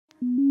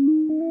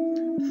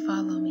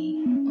Follow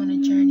me on a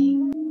journey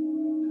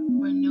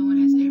where no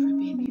one has ever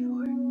been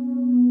before.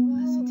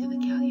 Listen to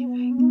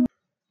TheCaliEffect.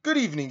 Good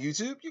evening,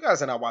 YouTube. You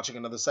guys are now watching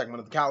another segment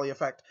of the Cali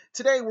Effect.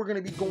 Today, we're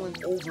going to be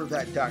going over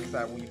that deck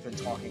that we've been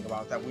talking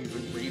about, that we've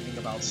been raving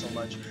about so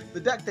much. The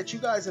deck that you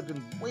guys have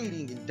been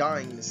waiting and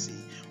dying to see.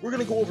 We're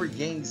going to go over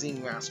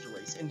Zing Master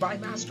Race. And by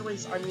Master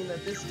Race, I mean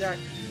that this deck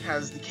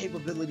has the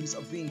capabilities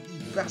of being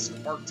the best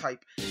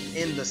archetype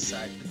in the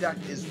set. The deck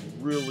is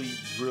really,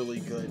 really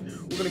good.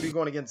 We're going to be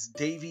going against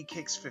Davey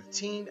Kicks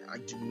 15. I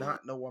do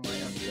not know why my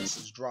FPS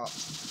has dropped.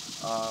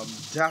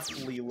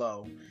 Definitely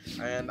low.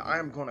 And I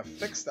am going to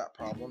fix that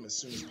problem as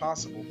soon as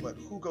possible, but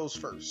who goes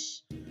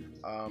first?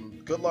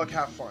 Good luck,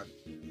 have fun.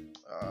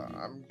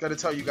 I'm gonna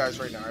tell you guys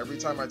right now, every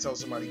time I tell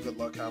somebody good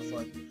luck, have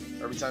fun,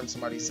 every time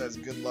somebody says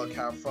good luck,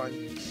 have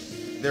fun,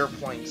 they're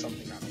playing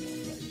something I don't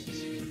want to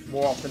play.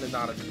 More often than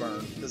not, it's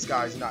Burn. This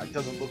guy's not,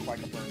 doesn't look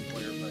like a Burn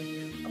player, but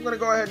I'm gonna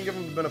go ahead and give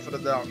him the benefit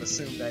of the doubt and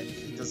assume that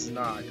he does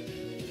not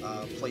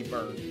play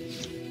Burn.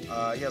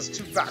 He has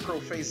 2 back row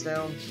face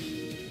down.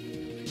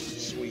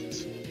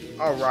 Sweet.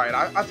 Alright,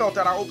 I felt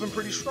that I opened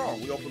pretty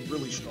strong. We opened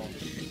really strong.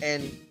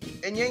 And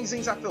in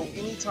Zing's, I feel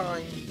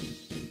anytime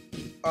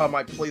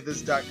I play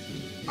this deck,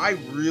 I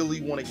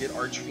really want to get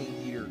Archetype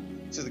Eater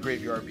to the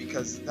graveyard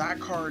because that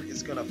card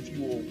is going to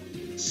fuel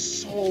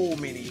so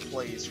many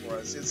plays for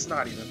us. It's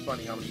not even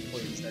funny how many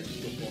plays that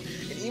you fuel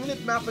for. And even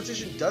if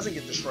Mathematician doesn't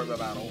get destroyed by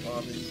battle,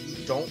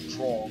 you don't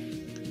draw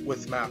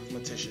with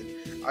Mathematician.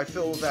 I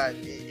feel that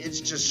it's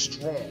just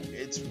strong.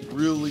 It's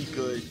really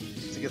good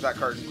to get that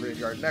card in the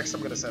graveyard. Next,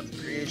 I'm going to set the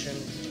creation.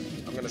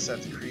 I'm going to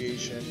set the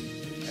creation.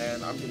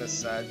 And I'm going to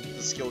set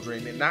the skill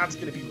drain. And that's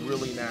going to be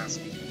really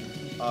nasty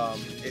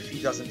if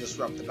he doesn't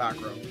disrupt the back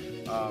row.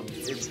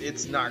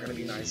 It's not going to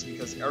be nice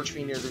because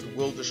Archetype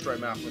will destroy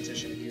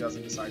Mathematician if he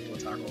doesn't decide to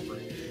attack over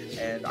it.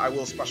 And I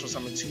will special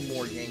summon 2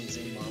 more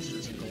Zing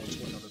monsters and go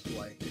into another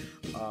play.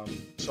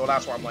 So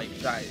that's why I'm like,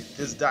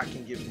 this deck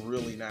can get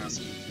really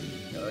nasty.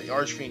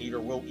 Archetype Eater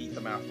will eat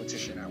the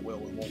Mathematician at will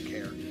and won't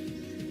care.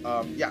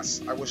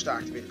 Yes, I wish to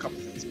activate a couple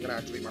things. I'm going to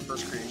activate my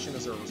first creation.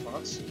 Is there a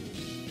response?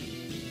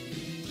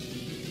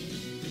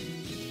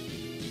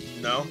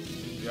 No?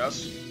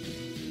 Yes?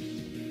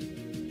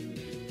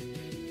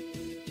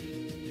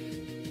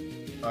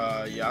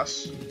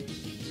 Yes.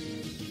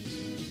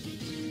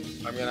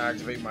 I'm going to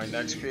activate my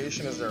next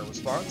creation. Is there a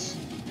response?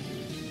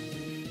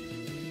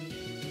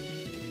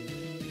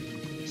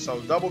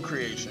 So, double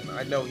creation.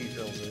 I know he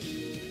feels it.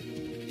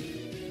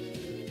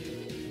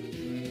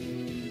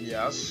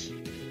 Yes.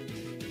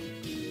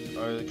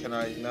 Can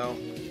I? No.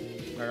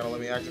 Not gonna let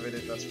me activate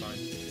it? That's fine.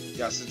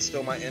 Yes, it's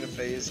still my end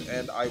phase,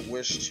 and I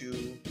wish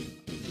to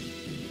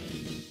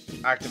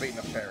activate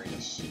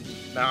Nefarious.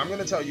 Now, I'm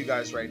gonna tell you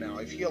guys right now,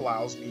 if he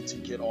allows me to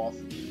get off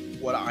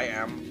what I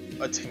am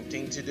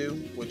attempting to do,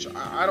 which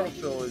I don't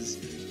feel is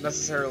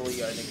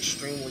necessarily an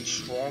extremely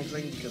strong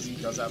thing because he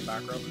does have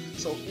back row.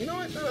 So, you know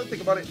what? Now that I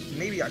think about it,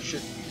 maybe I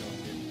shouldn't be doing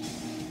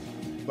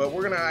it. But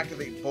we're gonna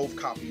activate both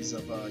copies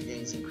of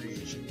Zing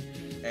Creation.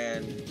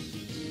 And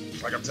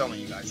like I'm telling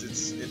you guys,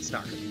 it's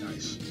not gonna be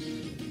nice.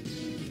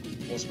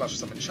 We'll special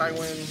summon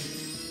Chaiwin.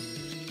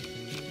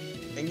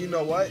 And you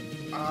know what?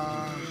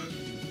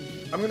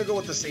 I'm gonna go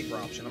with the safer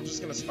option. I'm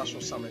just gonna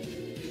special summon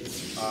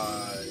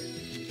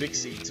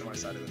Bixie to my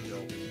side of the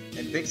field.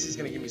 And Bixie's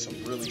gonna give me some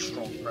really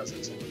strong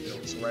presence on the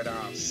field. So right now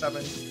I have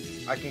 7.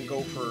 I can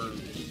go for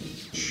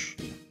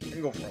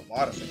a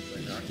lot of things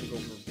right now. I can go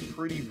for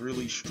pretty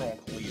really strong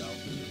Leo.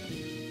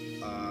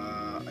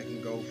 I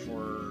can go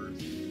for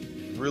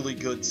really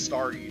good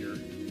Star Eater.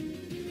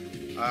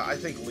 I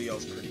think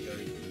Leo's pretty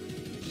good.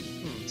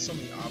 So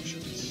many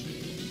options.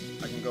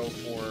 I can go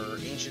for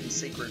Ancient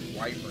Sacred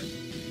Wyvern.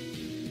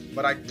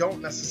 But I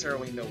don't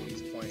necessarily know what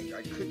he's playing.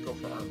 I could go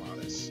for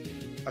Armadas.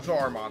 I feel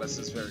Armadas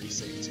is very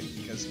safe too,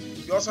 because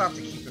you also have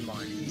to keep in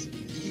mind,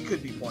 he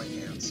could be playing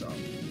hand, so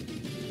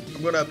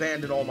I'm going to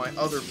abandon all my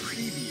other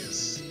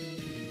previous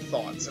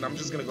thoughts, and I'm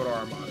just going to go to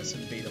Armadas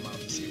and bait him out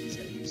to see if he's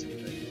going to use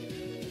anything.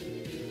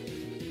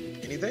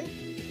 Anything?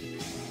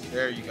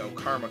 There you go,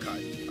 Karma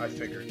Cut. I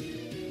figured.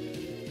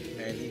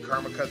 And he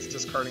Karma Cuts,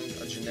 discarding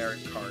a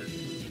generic card.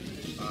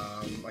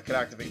 I could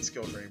activate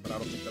Skill Drain, but I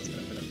don't think that's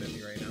going to benefit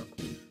me right now.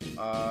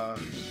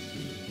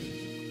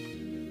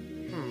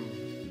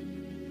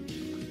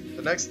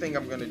 The next thing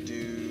I'm going to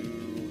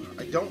do...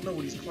 I don't know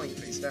what he's playing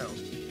face down.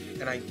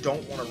 And I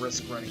don't want to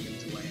risk running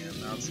into a hand.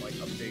 That's like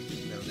a big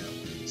no-no.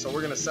 So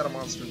we're going to set a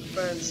monster in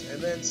defense,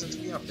 and then since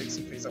we have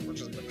Bixie face up, we're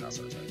just going to pass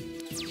our turn.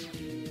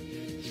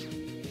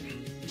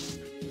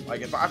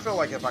 Like, I feel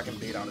like if I can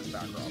bait out his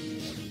back row, I'll be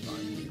more than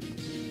fine.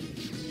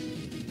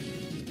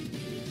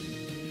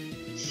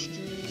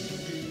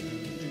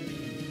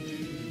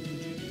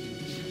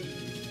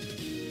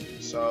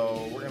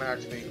 So, we're going to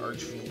activate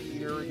Archetype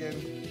Eater again.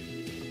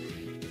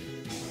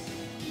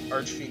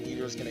 Archetype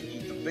Eater is going to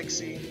eat the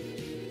Bixie.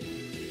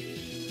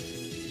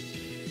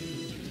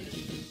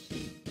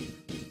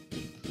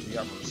 Do you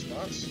have a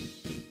response?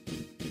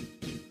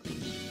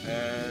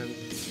 And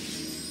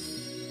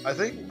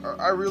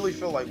I really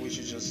feel like we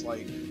should just,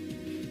 like,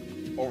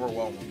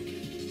 overwhelm him.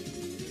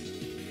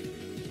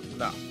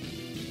 No.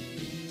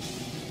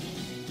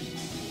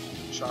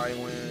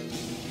 Chaiwin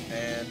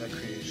and a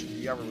creation. Do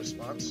you have a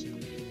response? 4.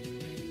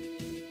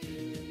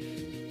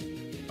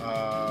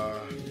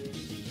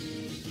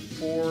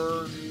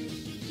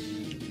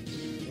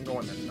 I'm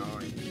going to 9.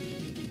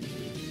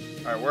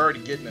 Alright, we're already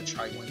getting a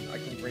Chaiwin. I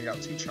can bring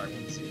out 2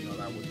 Chaiwins, even though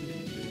that wouldn't do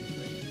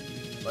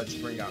anything. Let's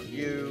bring out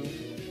you.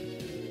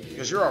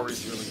 Because you're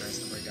always really nice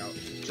to bring out.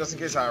 Just in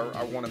case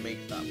I want to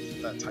make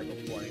that type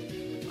of play.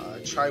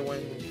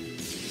 Chaiwin.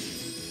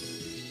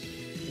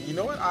 You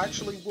know what? I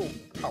actually will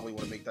probably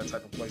want to make that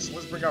type of play. So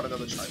let's bring out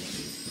another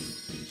Chaiwin.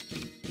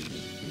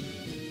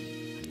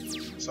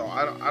 So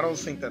I don't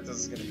think that this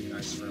is going to be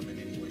nice for him in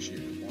any way, shape,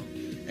 or form.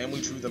 And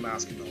we drew the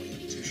Mask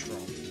Chameleon. Too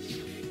strong.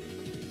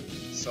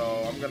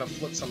 So I'm going to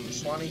flip some to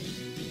Swanee.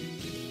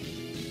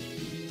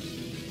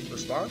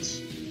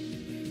 Response?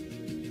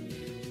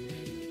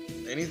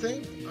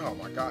 Anything? Oh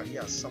my god, he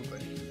has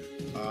something.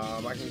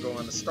 I can go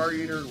on to Star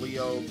Eater,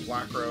 Leo,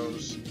 Black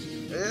Rose.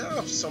 I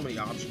have so many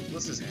options.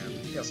 What's his hand?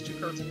 He has 2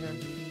 cards in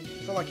hand.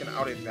 I feel like an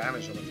out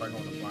advantage of if I go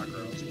into Black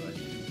Rose, but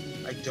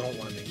I don't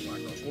want to make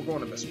Black Rose. We're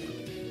going to miss one.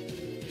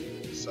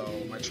 So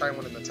my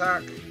Chaiwin in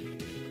attack,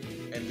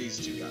 and these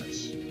 2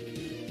 guys.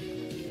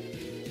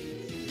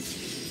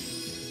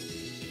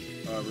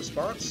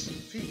 Response?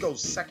 If he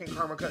goes second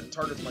Karma Cut and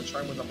targets my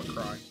Chaiwin, I'm gonna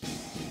cry.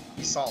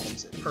 He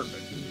solemns it.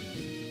 Perfect.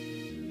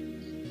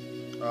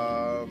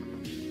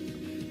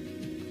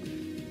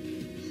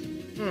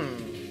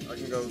 I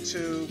can go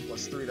 2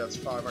 plus 3, that's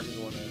 5. I can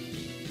go into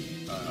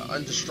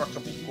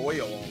Indestructible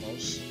Goyo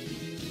almost.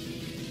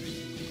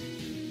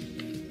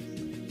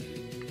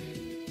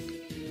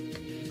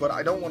 But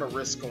I don't want to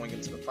risk going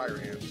into the Fire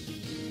Hand.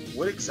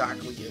 What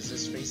exactly is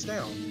his face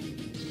down?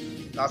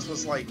 That's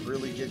what's like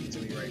really getting to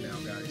me right now,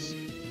 guys.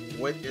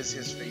 What is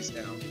his face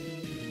down?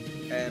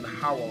 And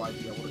how will I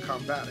be able to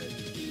combat it?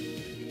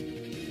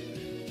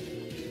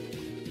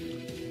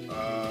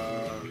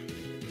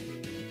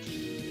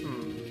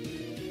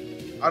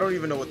 I don't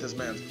even know what this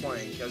man's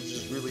playing. I've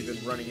just really been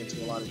running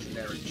into a lot of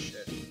generic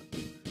shit.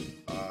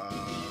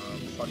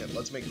 Fuck it,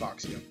 let's make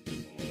Voxia.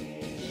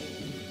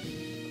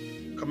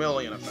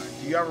 Chameleon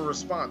Effect. Do you have a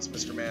response,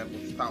 Mr. Man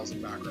with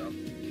 1,000 background?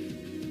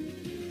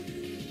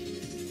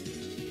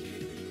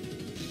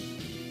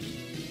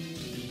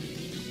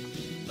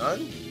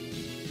 None?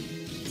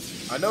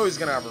 I know he's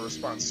gonna have a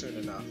response soon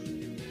enough.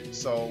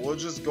 So we'll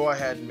just go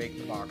ahead and make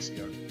the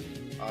Voxia.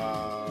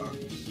 I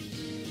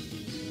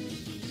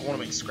want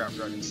to make Scrap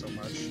Dragon so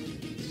much.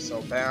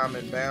 So bam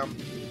and bam.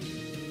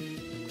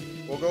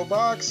 We'll go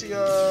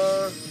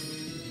Voxia.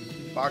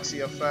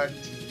 Voxia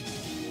Effect.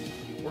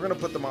 We're gonna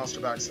put the monster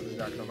back to the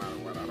deck no matter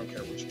what. I don't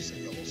care what you say,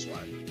 Yellow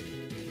Swag.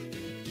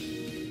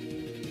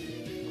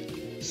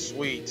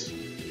 Sweet.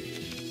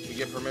 We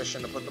get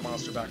permission to put the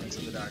monster back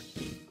into the deck.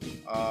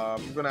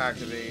 I'm gonna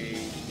activate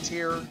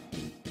Tier.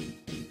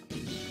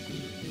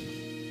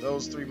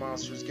 Those 3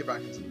 monsters get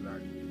back into the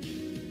deck.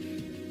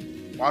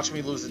 Watch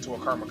me lose it to a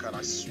Karma Cut.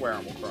 I swear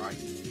I will cry.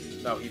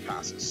 No, he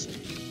passes.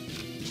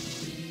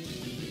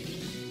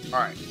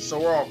 Alright, so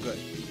we're all good.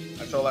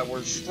 I feel like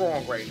we're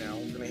strong right now.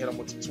 We're gonna hit him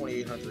with some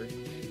 2800.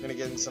 We're gonna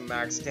get him some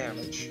max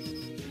damage.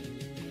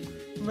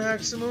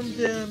 Maximum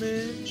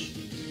damage.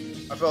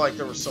 I feel like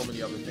there were so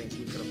many other things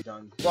we could have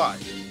done, but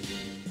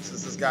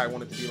since this guy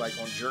wanted to be like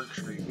on Jerk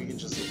Street, we can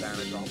just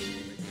advantage off of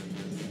him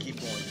and keep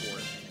going for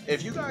it.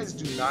 If you guys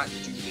do not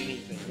do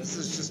anything, this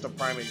is just a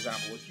prime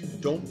example. If you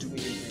don't do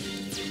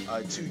anything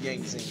to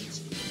Yang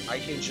Zings, I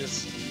can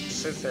just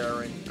sit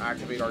there and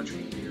activate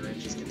Archetype here and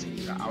just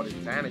continue to out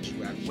advantage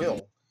you at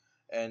will.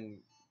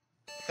 And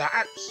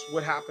that's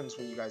what happens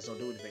when you guys don't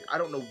do anything. I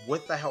don't know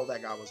what the hell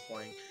that guy was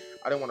playing.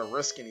 I didn't want to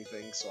risk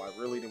anything, so I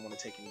really didn't want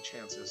to take any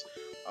chances.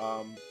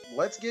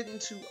 Let's get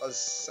into a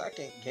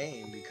second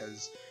game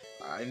because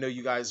I know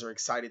you guys are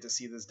excited to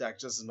see this deck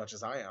just as much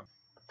as I am.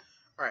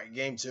 Alright,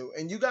 game 2.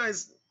 And you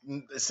guys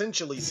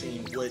essentially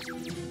seen what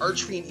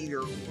Archfiend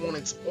Eater on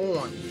its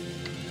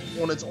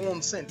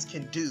own sense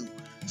can do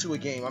to a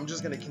game. I'm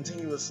just going to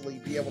continuously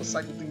be able to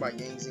cycle through my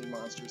Yang Zing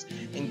monsters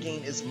and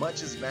gain as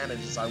much advantage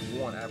as I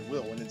want at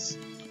will. And the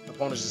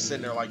opponent's just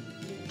sitting there like,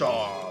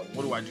 dog,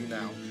 what do I do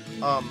now?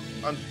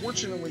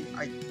 Unfortunately,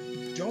 I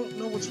don't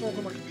know what's wrong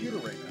with my computer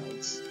right now.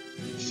 It's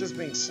just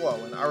being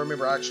slow. And I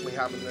remember actually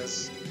having the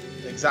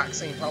exact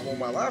same problem on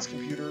my last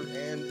computer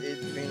and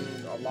it being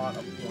a lot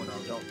of porno.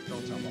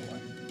 Don't tell my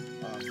wife.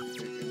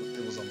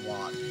 It was a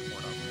lot of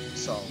porno.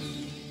 So,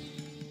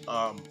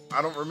 I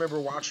don't remember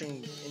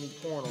watching any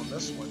porn on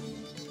this one.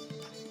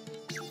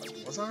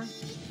 Was I?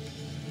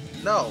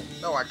 No,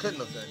 I couldn't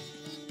have been.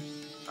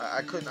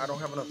 I couldn't. I don't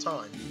have enough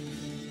time.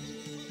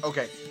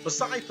 Okay,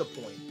 beside the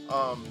point.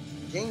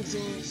 Yang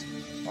Zings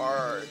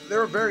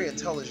they're a very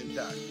intelligent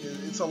deck.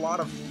 It's a lot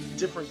of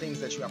different things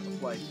that you have to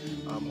play.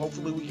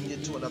 Hopefully we can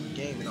get to another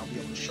game and I'll be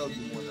able to show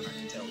you more than I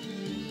can tell you.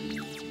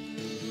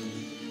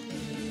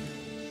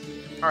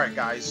 Alright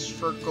guys,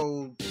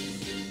 Furko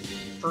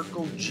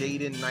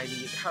Jaden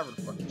 98, however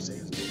the fuck you say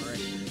his name,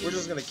 alright? We're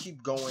just gonna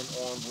keep going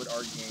on with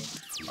our game.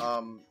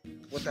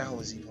 What the hell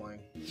is he playing?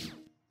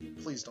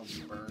 Please don't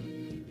be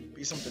Burn.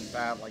 Be something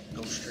bad like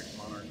Ghost Trick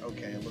Monarch.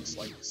 Okay, it looks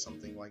like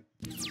something like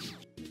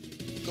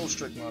Ghost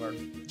Trick Monarch.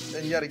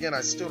 And yet again,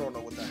 I still don't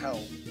know what the hell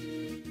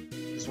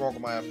is wrong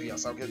with my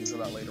FPS. I'll get into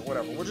that later.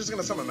 Whatever. We're just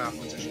going to summon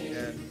Mathematician.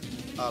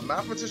 And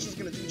Mathematician's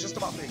going to do just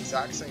about the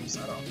exact same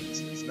setup.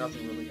 It's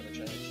nothing really going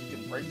to change. You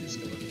can break your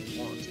skill if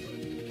you want.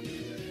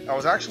 But I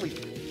was actually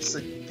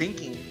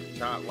thinking,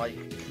 not like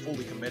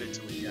fully committed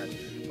to it yet,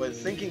 but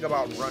thinking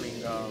about running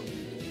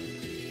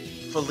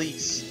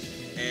Felice.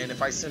 And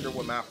if I send her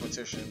with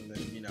Mathematician,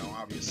 then, you know,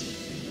 obviously,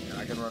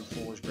 I can run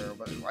Foolish Barrel.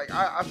 But like,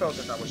 I felt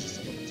that was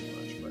just a little too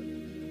much.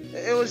 But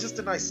it was just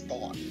a nice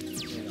thought.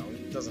 You know,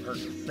 it doesn't hurt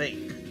to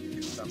think.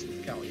 That's what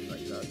the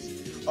TheCaliEffect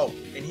does. Oh,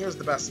 and here's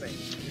the best thing.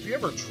 If you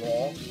ever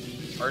draw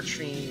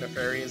Archetype,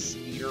 Nefarious,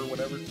 Eater,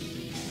 whatever,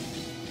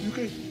 you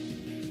can...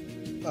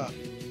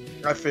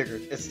 I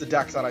figured. It's the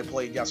deck that I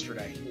played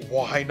yesterday.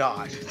 Why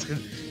not?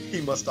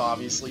 He must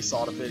obviously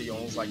saw the video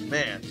and was like,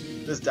 man,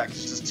 this deck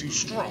is just too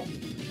strong.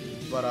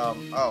 But,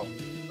 oh,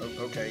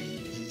 okay.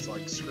 He's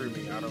like, screw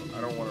me. I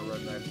don't want to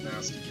run that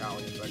nasty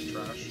TheCaliEffect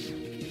trash.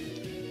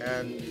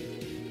 And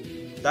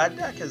that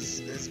deck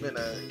has been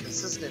a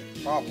consistent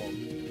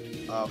problem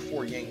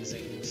for Yang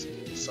Zings.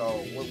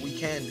 So what we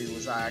can do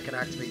is I can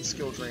activate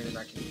Skill Drain and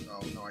I can...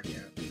 Oh, no, I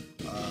can't.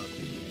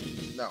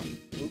 No.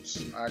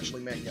 Oops. I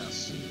actually meant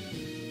yes.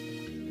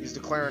 He's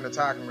declaring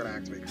attack. I'm going to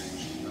activate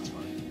Creation. That's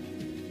fine.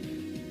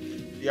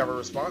 Do you have a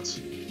response?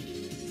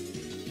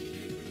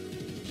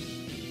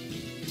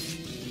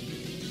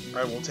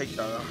 I will take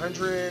the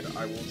 100.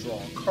 I will draw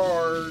a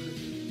card.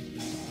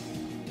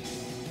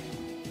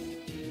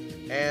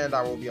 And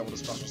I will be able to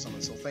special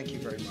summon. So thank you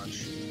very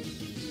much.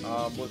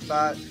 With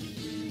that...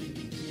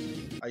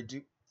 I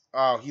do...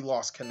 Oh, he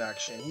lost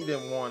connection. He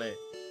didn't want it.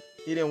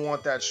 He didn't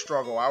want that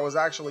struggle. I was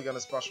actually going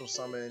to special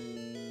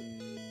summon...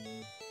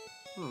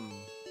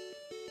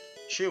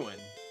 Chewin.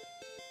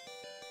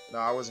 No,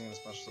 I wasn't going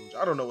to special summon.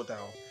 I don't know what the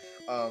hell.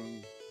 I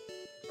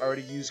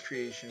already used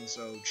Creation,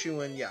 so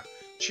Chewin, yeah.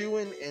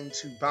 Chewin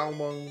into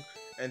Baomeng,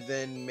 and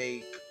then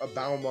make a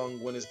Baomeng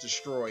when it's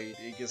destroyed.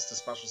 It gets to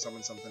special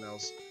summon something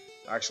else.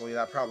 Actually,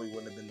 that probably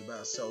wouldn't have been the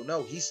best. So,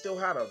 no, he still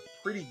had a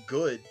pretty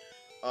good...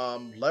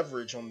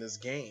 leverage on this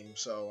game,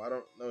 so I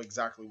don't know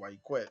exactly why he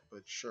quit,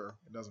 but sure,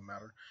 it doesn't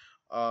matter.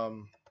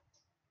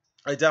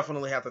 I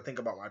definitely have to think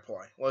about my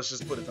play. Let's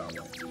just put it that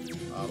way.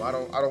 I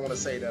don't want to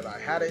say that I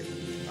had it.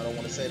 I don't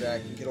want to say that I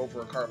can get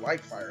over a card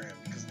like Fire Hand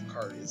because the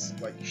card is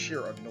like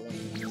sheer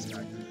annoying in this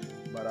deck.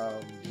 But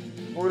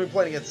we're gonna be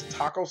playing against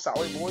Taco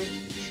Salad Boy.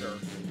 Sure,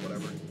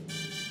 whatever.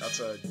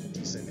 That's a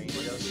decent name,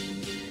 I guess.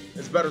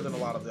 It's better than a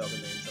lot of the other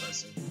names that I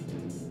see.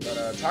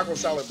 But Taco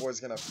Salad Boy is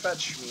going to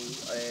fetch me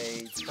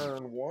a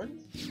turn 1.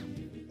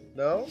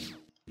 No?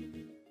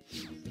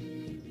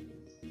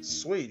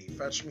 Sweet, he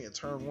fetched me a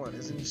turn 1.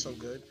 Isn't he so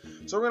good?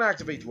 So we're going to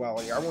activate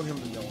Duality. I want him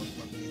to know I'm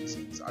playing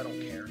Zings. I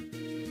don't care.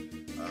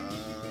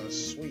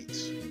 Sweet.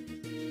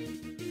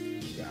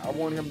 Yeah, I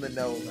want him to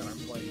know that I'm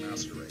playing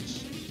Master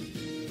Race.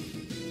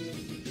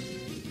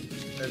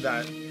 And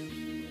that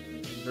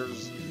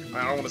there's...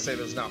 I don't want to say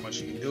there's not much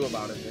you can do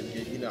about it and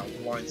get, you know,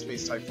 Blind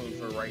Space Typhoon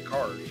for the right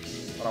card.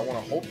 But I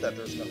want to hope that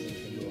there's nothing you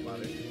can do about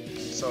it.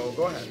 So,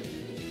 go ahead.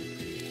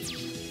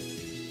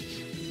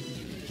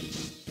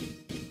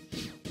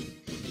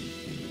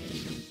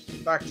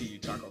 Back to you,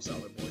 Taco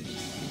Salad Boy.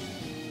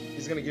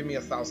 He's going to give me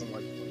 1,000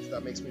 life points.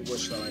 That makes me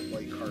wish that I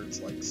play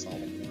cards like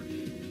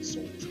Solemn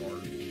Soul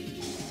Charge.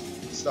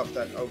 Stuff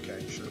that...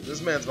 Okay, sure.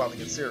 This man's about to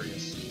get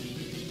serious.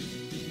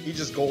 He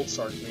just gold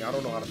sarged me. I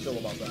don't know how to feel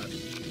about that.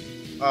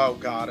 Oh,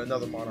 God.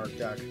 Another Monarch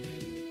deck.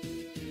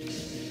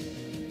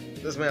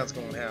 This man's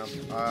going ham.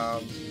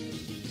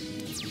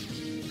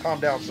 Calm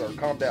down, sir.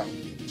 Calm down.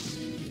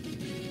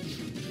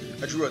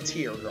 I drew a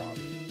teardrop.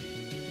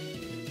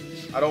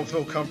 I don't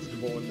feel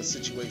comfortable in the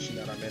situation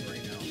that I'm in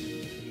right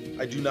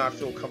now. I do not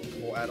feel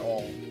comfortable at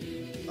all.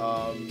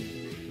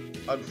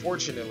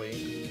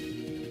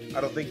 Unfortunately,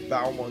 I don't think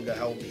Baomeng will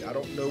help me. I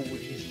don't know what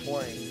he's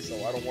playing, so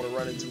I don't want to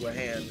run into a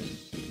hand.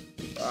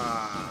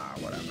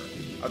 Whatever.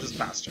 I'll just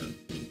pass turn.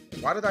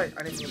 Why did I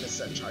didn't even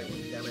set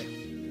Chaiwen, damn it.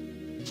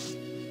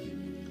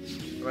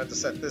 I'm going to have to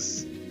set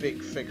this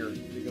big figure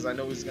because I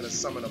know he's going to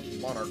summon a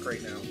Monarch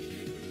right now.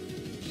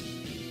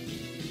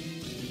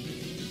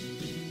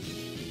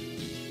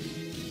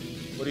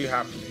 What do you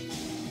have for me?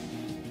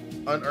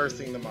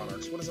 Unearthing the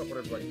Monarchs. What is up with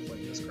everybody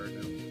playing this card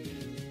now?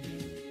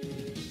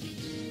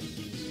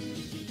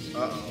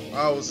 Uh-oh.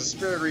 Oh, it was a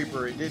Spirit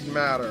Reaper. It didn't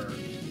matter.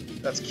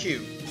 That's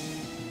cute.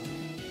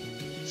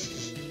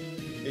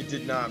 It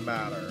did not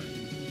matter.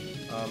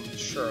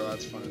 Sure,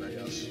 that's fine, I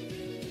guess.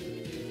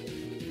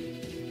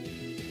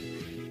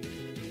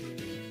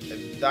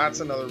 And that's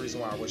another reason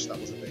why I wish that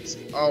was a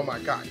basic. Oh my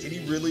god, did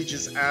he really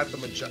just add the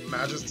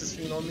Majestus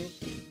Fiend on me?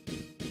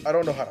 I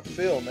don't know how to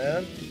feel,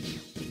 man.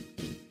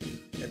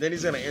 And then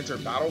he's gonna enter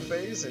battle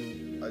phase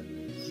and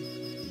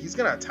he's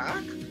gonna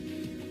attack?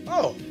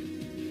 Oh!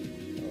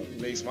 Well, it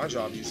makes my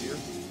job easier.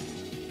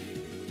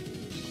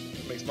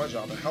 It makes my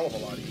job a hell of a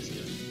lot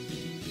easier.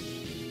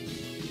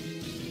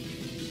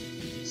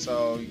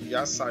 So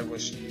yes, I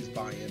wish to use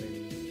buy-in,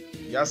 and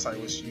yes, I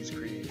wish to use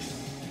creation.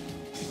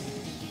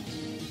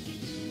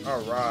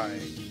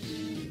 Alright.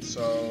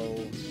 So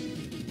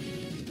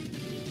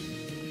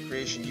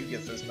creation, you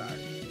get this back.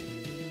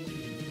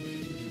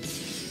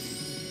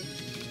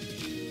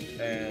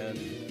 And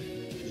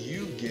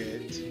you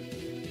get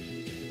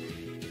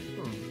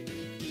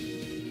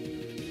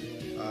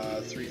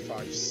 3,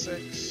 5,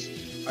 6.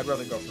 I'd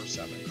rather go for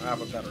 7. I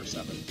have a better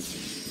 7.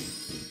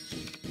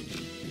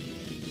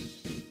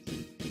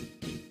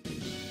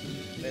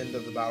 End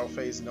of the battle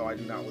phase. No, I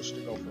do not wish to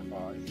go for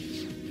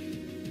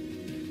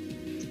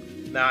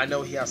 5. Now I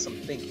know he has some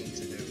thinking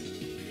to do.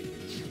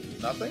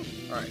 Nothing?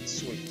 Alright,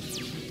 sweet.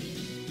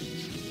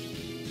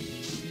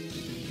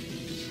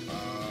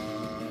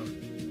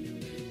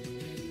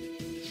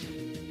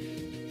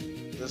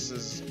 This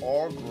is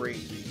all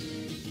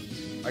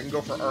gravy. I can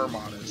go for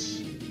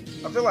Armadas.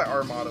 I feel like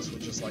Armadas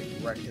would just like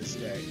wreck his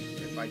day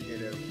if I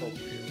did it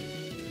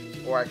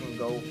appropriately. Or I can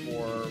go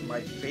for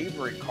my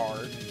favorite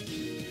card,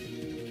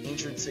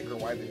 Ancient Sacred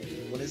Weapon.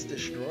 When it's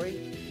destroyed,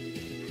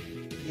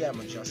 yeah,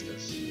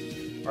 Majestus.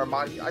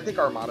 I think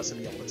Armadas will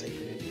be able to take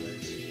it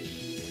anyways.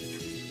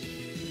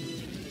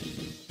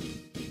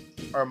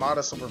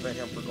 Armadas will prevent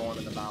him from going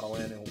in the battle,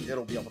 and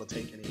it'll be able to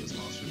take any of his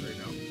monsters right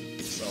now.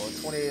 So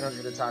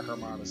 2800 attack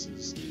Armadas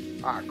is...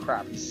 Ah,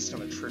 crap, he's just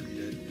going to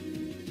tribute it.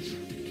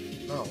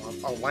 No,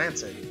 I'll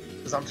lance it,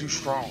 because I'm too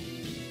strong.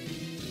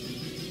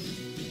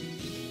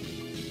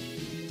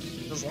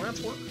 Does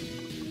lance work?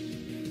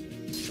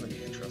 It's going to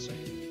be interesting.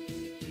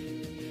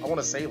 I want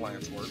to say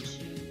lance works.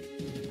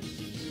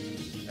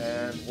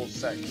 And we'll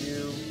set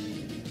you.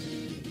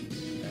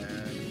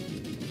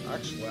 And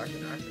actually, I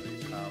can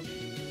activate POW.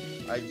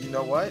 You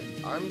know what?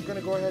 I'm going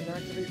to go ahead and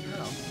activate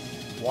POW.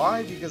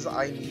 Why? Because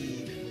I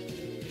need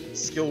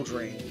skill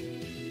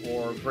drain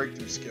or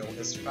breakthrough skill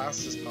as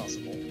fast as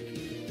possible.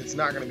 It's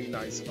not going to be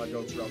nice if I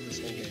go throughout this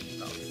whole game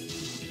without it.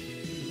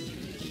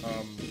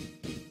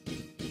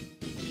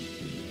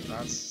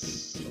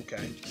 That's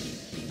okay.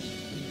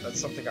 That's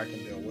something I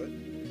can deal with.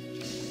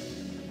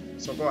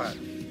 So go ahead.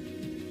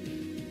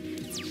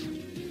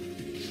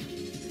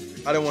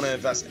 I didn't want to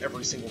invest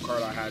every single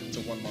card I had into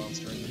one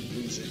monster and then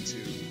lose it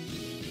to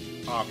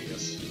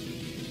obvious.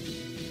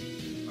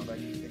 Oh, that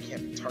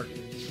can't be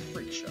targeted.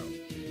 Freak show.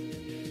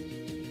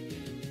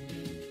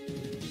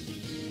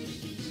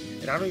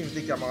 And I don't even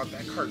think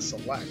that card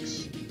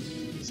selects.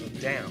 So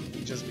damn,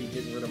 we'd just be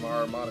getting rid of my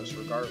Armadas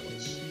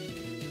regardless.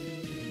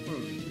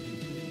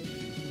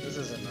 This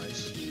isn't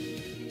nice.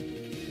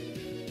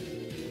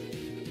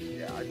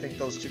 Yeah, I think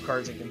those two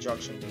cards in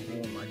conjunction will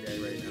ruin my day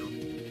right now.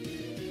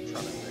 I'm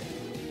trying to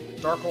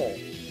think. Dark Hole.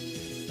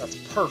 That's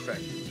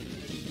perfect.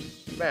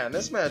 Man,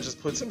 this man just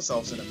puts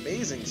himself in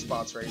amazing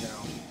spots right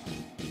now.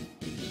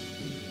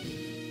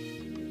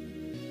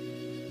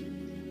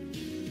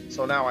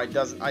 So now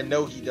I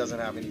know he doesn't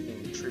have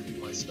anything to tribute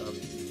my stuff.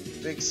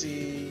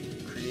 Fixie,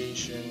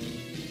 creation.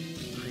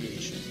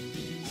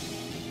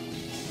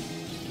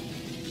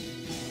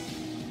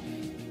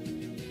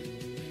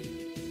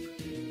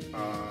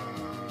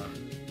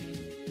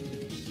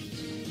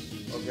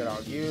 We'll get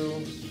out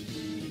you.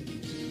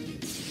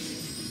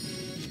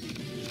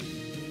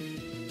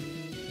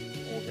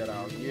 We'll get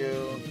out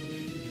you.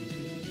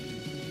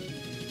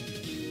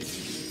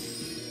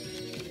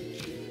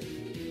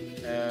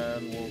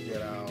 And we'll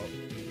get out.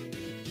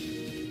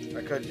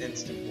 I could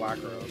instant Black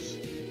Rose.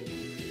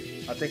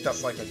 I think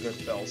that's like a good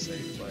fail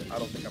safe, but I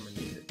don't think I'm gonna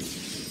need it.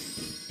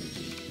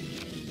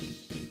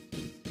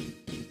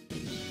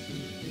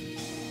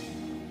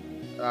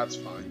 That's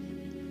fine.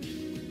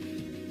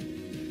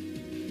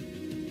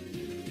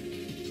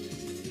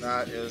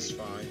 That is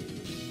fine.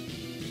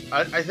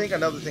 I think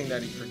another thing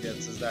that he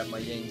forgets is that my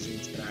Yang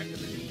Zings can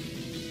activate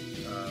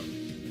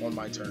on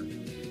my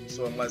turn.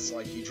 So unless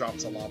like he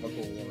drops a lava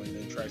golem and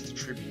then tries to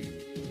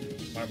tribute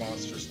my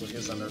monsters with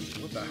his unearthed.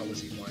 What the hell is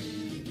he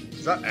playing?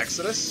 Is that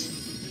Exodus?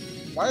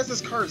 Why does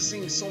this card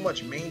seem so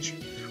much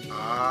mainstream?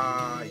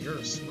 Ah, you're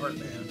a smart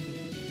man.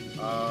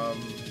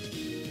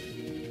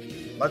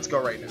 Let's go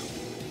right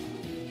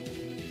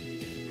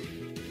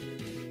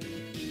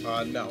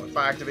now. No, if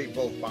I activate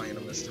both, buying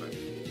them this time.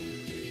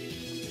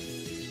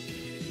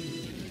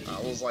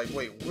 I was like,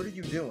 wait, what are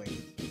you doing?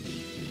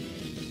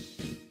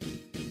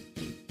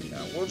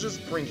 Yeah, we'll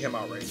just bring him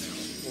out right now.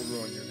 We'll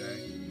ruin your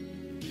day.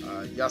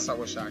 Yes, I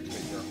wish to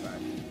activate your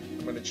effect.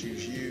 I'm going to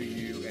choose you,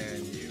 you,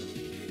 and you.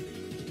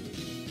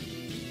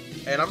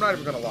 And I'm not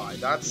even going to lie.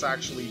 That's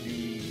actually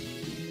I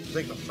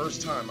think the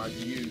first time I've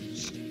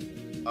used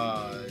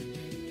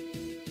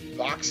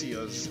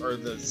Voxia's, or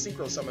the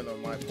Synchro Summon on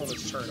my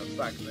opponent's turn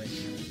effect thing.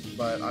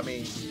 But, I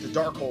mean, the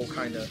Dark Hole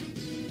kind of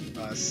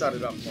set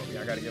it up for me.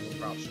 I got to give him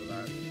props for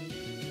that.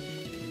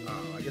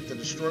 I get to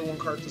destroy one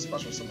card to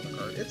special summon a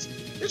card. It's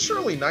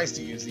surely nice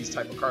to use these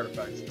type of card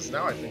effects, because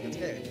now I think it's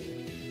game.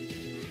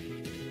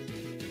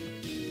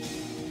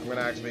 I'm going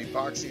to activate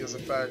Voxia's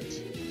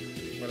effect.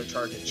 I'm going to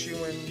target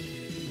Chewin,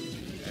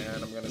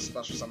 and I'm going to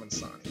special summon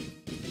Sonic.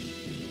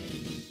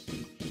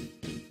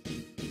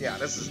 Yeah,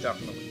 this is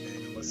definitely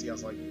game, unless he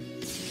has like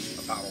a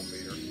a Battle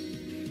Fader.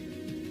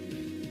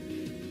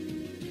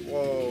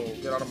 Whoa,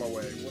 get out of my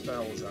way. What the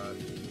hell was that?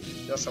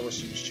 Yes, I wish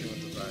to use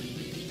Chewin's effect.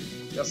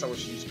 Yes, I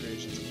wish to use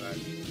Creation's effect.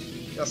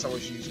 Yes, I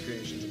wish to use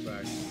Creation's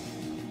effect.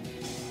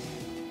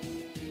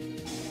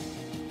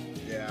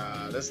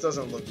 Yeah, this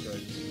doesn't look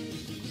good.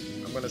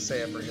 I'm gonna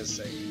say it for his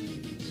sake.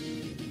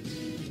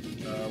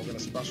 We're gonna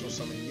special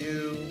summon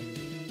you.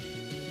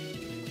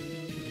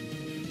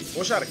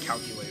 Wish I had a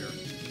calculator.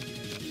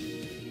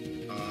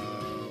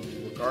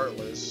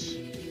 Regardless,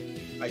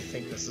 I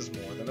think this is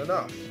more than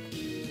enough.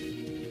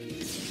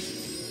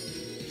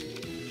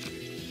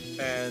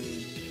 And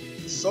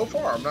so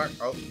far, I'm not.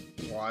 Oh,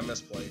 well, I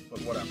misplayed,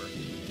 but whatever.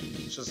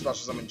 Should special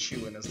summon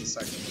Chewin as the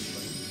second one.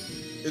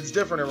 It's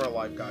different in real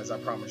life, guys. I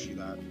promise you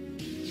that.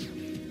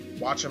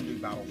 Watch him do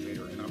Battle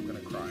Fader, and I'm gonna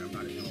cry. I'm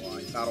not even gonna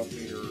lie. Battle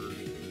Fader,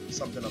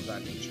 something of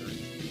that nature.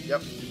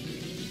 Yep.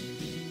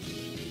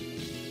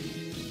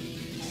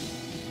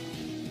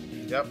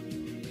 Yep.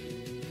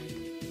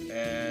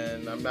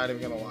 And I'm not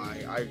even gonna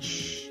lie. I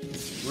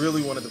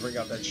really wanted to bring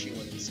out that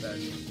Chewin instead.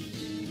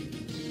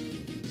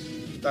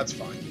 That's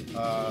fine.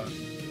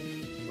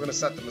 We're gonna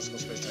set the mystical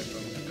space type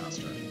on the pass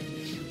turn.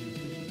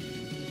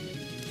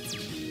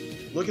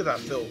 Look at that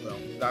fill though.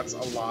 That's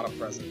a lot of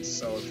presence.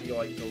 So if he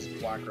like goes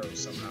Black Rose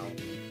somehow,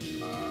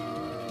 do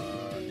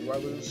I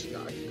lose?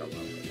 Yeah, I think I'm out. I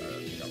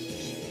think I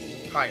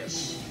lose.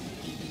 Highest.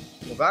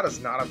 Well, that is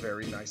not a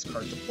very nice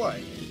card to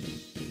play.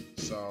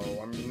 So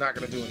I'm not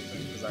gonna do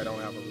anything because I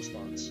don't have a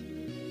response.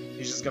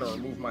 He's just gonna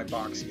remove my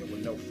Boxia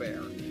with no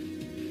fair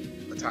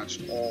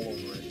attached all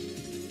over it.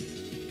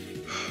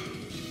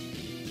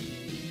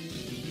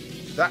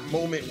 That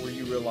moment where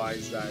you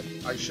realize that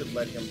I should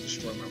let him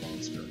destroy my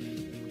monster.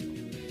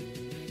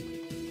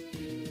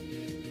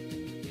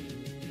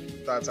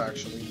 That's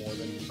actually more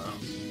than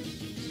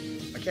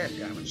I can't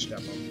damage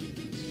step him.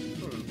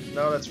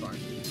 No, that's fine.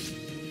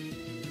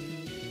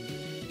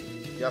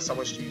 Yes, I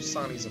wish to use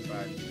Sani's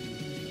effect.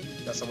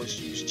 Yes, I wish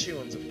to use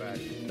Chewin's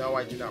effect. No,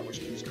 I do not wish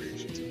to use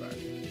Creation's effect.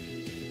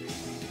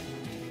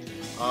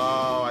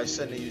 Oh, I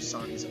shouldn't have used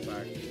Sani's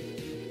effect.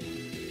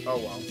 Oh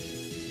well.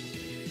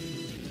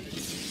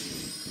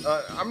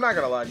 I'm not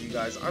gonna lie to you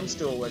guys. I'm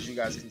still, as you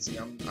guys can see,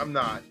 I'm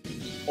not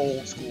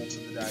old school to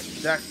the deck.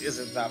 The deck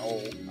isn't that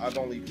old. I've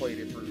only played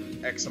it for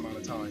X amount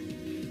of time.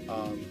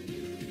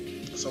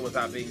 So with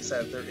that being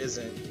said, there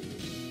isn't.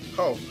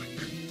 Oh my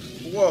God.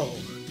 Whoa!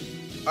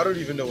 I don't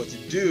even know what to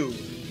do.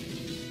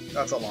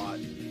 That's a lot.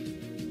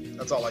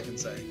 That's all I can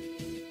say.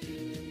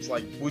 It's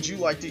like, would you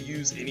like to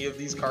use any of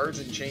these cards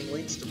in chain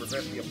links to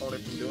prevent the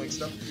opponent from doing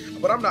stuff?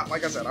 But I'm not,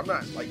 like I said, I'm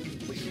not like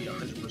completely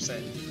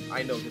 100%.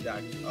 I know the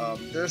deck.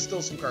 There's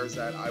still some cards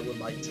that I would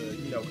like to,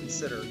 you know,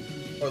 consider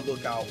or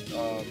look out,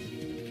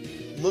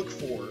 look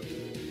for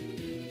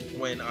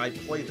when I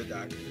play the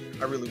deck.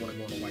 I really want to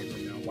go into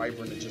Wyvern now.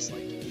 Wyvern is just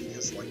like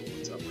easiest like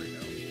what's up right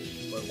now.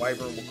 But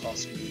Wyvern will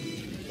cost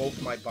me both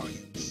my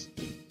buy-ins.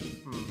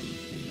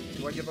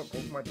 Do I give up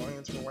both my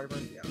buy-ins for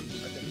Wyvern? Yeah, I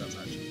think that's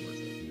actually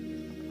worth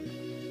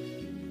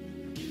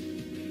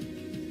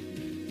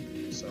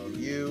it. So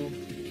you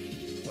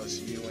plus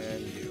you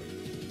and you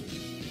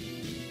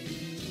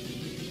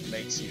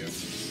makes you.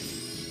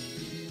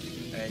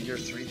 And you're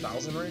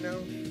 3,000 right now?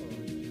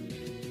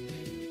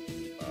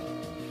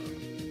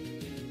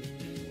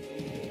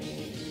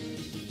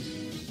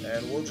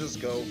 And we'll just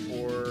go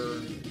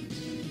for...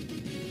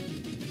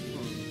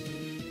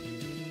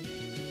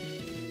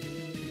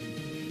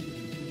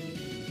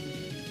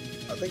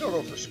 I think I'll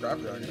go for Scrap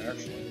Dragon,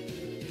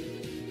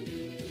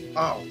 actually.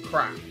 Oh,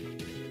 crap.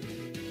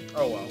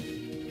 Oh, well.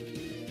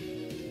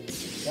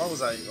 Why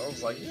was I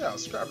was like, yeah,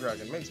 Scrap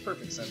Dragon makes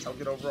perfect sense. I'll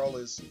get over all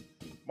his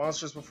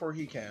monsters before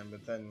he can.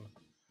 But then,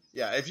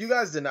 yeah, if you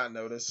guys did not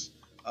notice,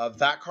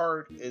 that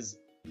card is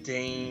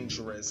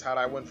dangerous. Had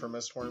I went for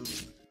Mistworm,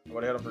 I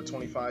would have hit him for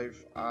 25.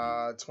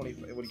 20.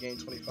 It would have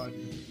gained 25.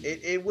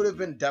 It would have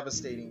been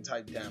devastating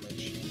type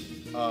damage.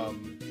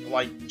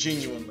 Like,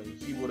 genuinely,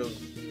 he would have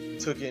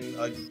taken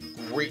a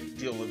great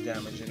deal of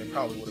damage, and it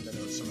probably would have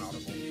been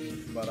insurmountable.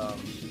 But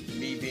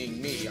me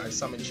being me, I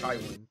summoned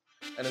Chywin,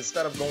 and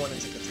instead of going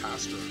into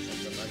Catastrophe or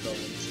something, I go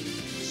into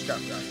Scrap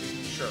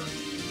Dragon. Sure,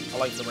 I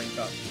like to rank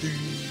up,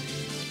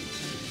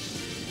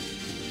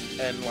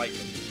 and like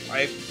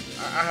I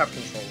have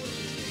control over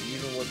this game,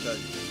 even with the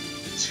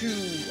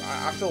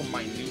I feel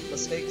minute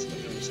mistakes,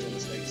 but there were still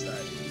mistakes that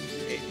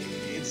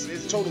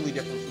it's totally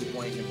different from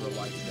playing in real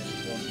life than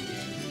on the game.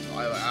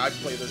 I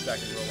play this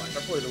deck in real life.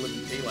 I play the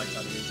living daylights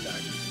out of this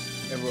deck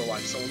in real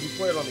life. So when you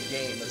play it on the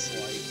game, it's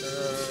like,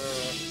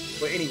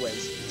 But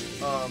anyways,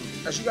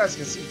 as you guys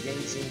can see,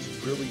 Game Zings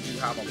really do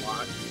have a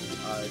lot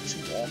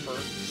to offer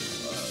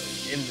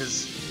in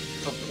this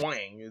for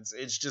playing.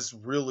 It's just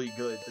really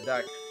good. The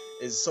deck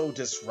is so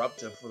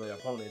disruptive for the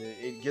opponent.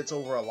 It gets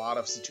over a lot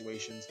of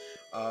situations.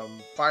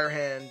 Fire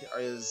Hand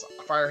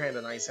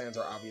and Ice Hands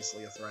are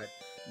obviously a threat,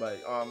 but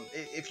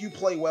if you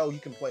play well, you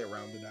can play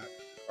around the deck.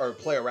 Or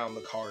play around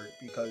the card,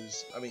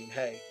 because, I mean,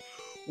 hey,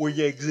 we're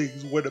Yang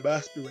Zings, we're the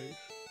master race.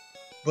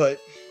 But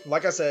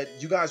like I said,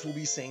 you guys will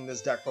be seeing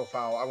this deck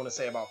profile. I want to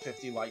say about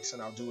 50 likes,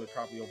 and I'll do it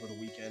probably over the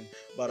weekend.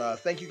 But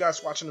thank you guys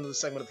for watching another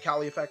segment of the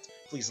Cali Effect.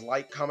 Please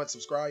like, comment,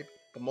 subscribe,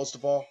 but most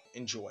of all,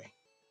 enjoy.